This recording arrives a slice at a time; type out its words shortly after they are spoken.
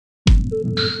Mercury,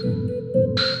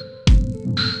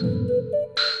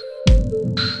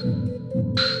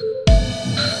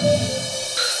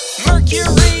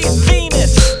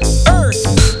 Venus, Earth,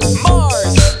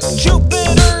 Mars,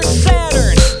 Jupiter,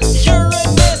 Saturn,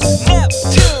 Uranus,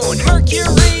 Neptune.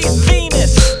 Mercury,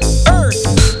 Venus, Earth,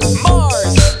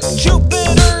 Mars,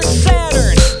 Jupiter,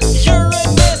 Saturn,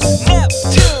 Uranus,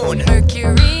 Neptune.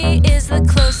 Mercury is the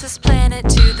closest planet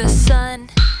to the sun.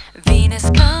 Venus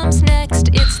comes next,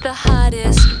 it's the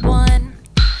hottest one.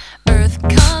 Earth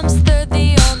comes third,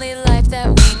 the only life that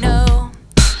we know.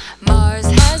 Mars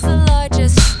has the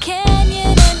largest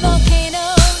canyon and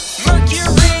volcano.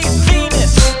 Mercury,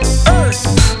 Venus, Earth,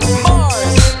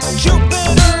 Mars,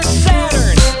 Jupiter,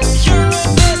 Saturn,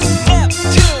 Uranus,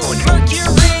 Neptune.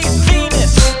 Mercury,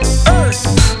 Venus, Earth,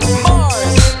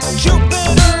 Mars,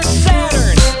 Jupiter,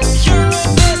 Saturn,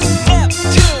 Uranus,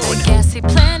 Neptune. The gassy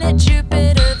planet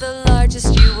Jupiter, the largest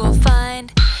you will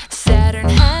find. Saturn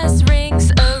has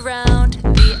rings around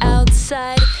the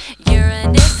outside.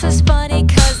 Uranus is funny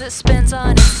cause it spins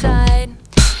on its side.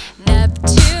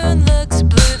 Neptune looks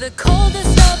blue, the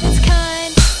coldest of its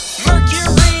kind.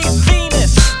 Mercury,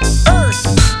 Venus, Earth,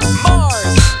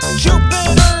 Mars,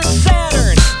 Jupiter,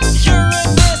 Saturn,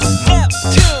 Uranus,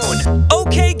 Neptune.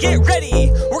 Okay, get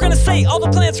ready. We're gonna say all the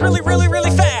planets really, really,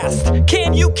 really fast.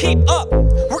 Can you keep up?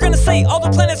 We're gonna say all the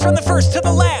planets from the first to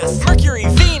the last. Mercury,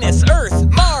 Venus, Earth,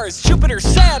 Mars, Jupiter,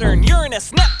 Saturn,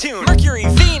 Uranus, Neptune. Mercury,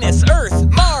 Venus, Earth,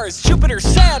 Mars, Jupiter,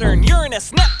 Saturn,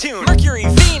 Uranus, Neptune. Mercury,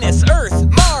 Venus, Earth,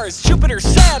 Mars, Jupiter,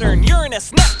 Saturn,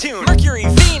 Uranus, Neptune. Mercury,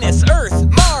 Venus, Earth,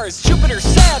 Mars, Jupiter,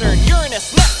 Saturn,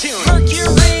 Uranus, Neptune.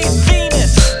 Mercury,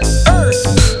 Venus, Earth,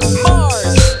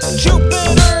 Mars,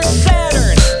 Jupiter,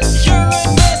 Saturn,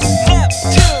 Uranus,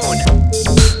 Neptune.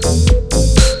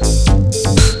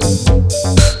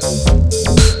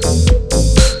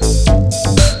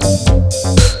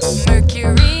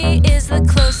 Mercury is the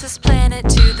closest planet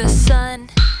to the sun.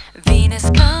 Venus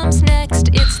comes next,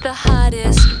 it's the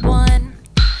hottest one.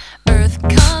 Earth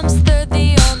comes third,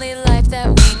 the only life that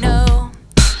we know.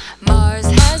 Mars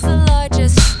has the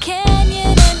largest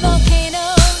canyon and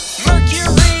volcano.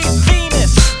 Mercury,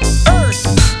 Venus, Earth,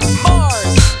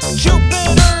 Mars,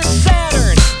 Jupiter,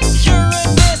 Saturn,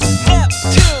 Uranus,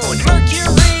 Neptune.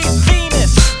 Mercury,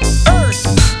 Venus, Earth,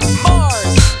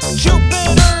 Mars,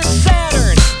 Jupiter,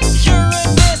 Saturn,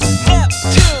 Uranus,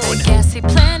 Neptune. The gassy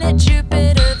planet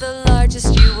Jupiter, the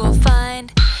largest you will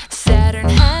find. Saturn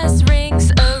has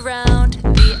rings around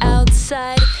the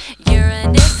outside.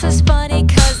 Uranus is funny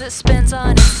cause it spins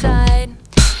on its side.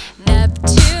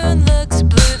 Neptune looks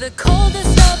blue, the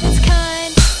coldest of its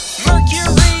kind.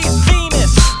 Mercury,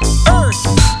 Venus, Earth,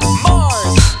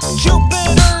 Mars,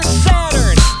 Jupiter,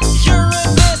 Saturn,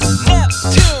 Uranus,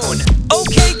 Neptune.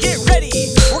 Okay, get ready.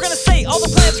 We're gonna say all the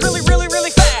planets really, really,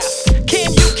 really fast.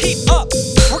 Can you keep up?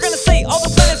 We're gonna say all the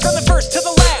planets from the first to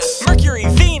the last. Mercury,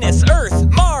 Venus, Earth,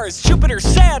 Mars, Jupiter,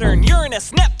 Saturn,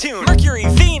 Uranus, Neptune. Mercury,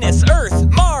 Venus, Earth,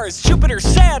 Mars, Jupiter,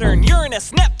 Saturn,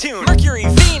 Uranus, Neptune. Mercury,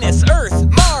 Venus, Earth,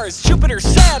 Mars, Jupiter,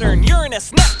 Saturn,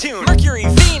 Uranus, Neptune. Mercury,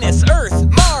 Venus, Earth,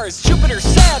 Mars, Jupiter,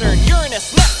 Saturn,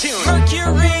 Uranus, Neptune.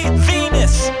 Mercury,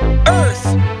 Venus, Earth,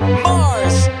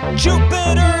 Mars,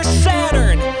 Jupiter,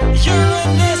 Saturn,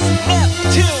 Uranus,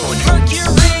 Neptune.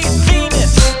 Mercury,